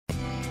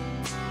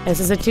This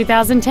is a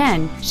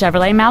 2010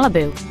 Chevrolet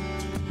Malibu.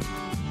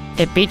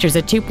 It features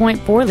a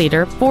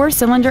 2.4-liter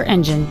four-cylinder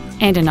engine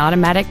and an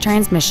automatic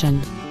transmission.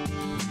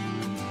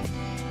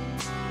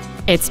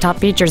 Its top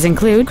features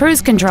include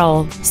cruise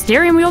control,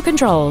 steering wheel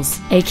controls,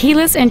 a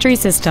keyless entry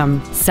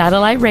system,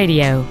 satellite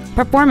radio,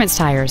 performance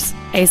tires,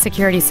 a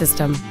security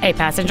system, a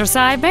passenger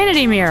side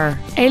vanity mirror,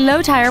 a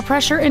low tire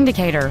pressure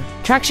indicator,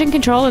 traction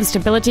control and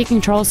stability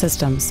control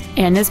systems,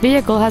 and this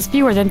vehicle has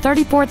fewer than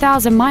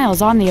 34,000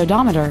 miles on the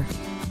odometer.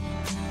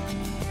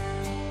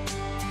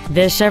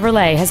 This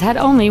Chevrolet has had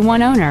only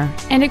one owner,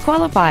 and it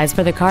qualifies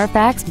for the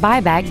Carfax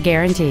buyback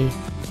guarantee.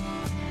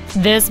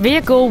 This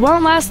vehicle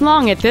won't last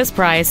long at this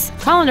price.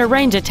 Call and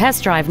arrange a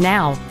test drive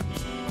now.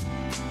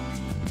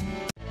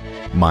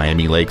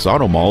 Miami Lakes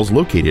Automall is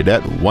located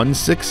at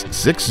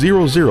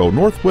 16600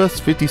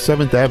 Northwest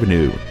 57th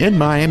Avenue in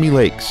Miami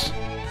Lakes.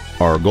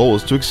 Our goal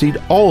is to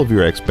exceed all of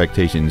your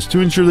expectations to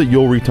ensure that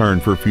you'll return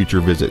for future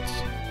visits.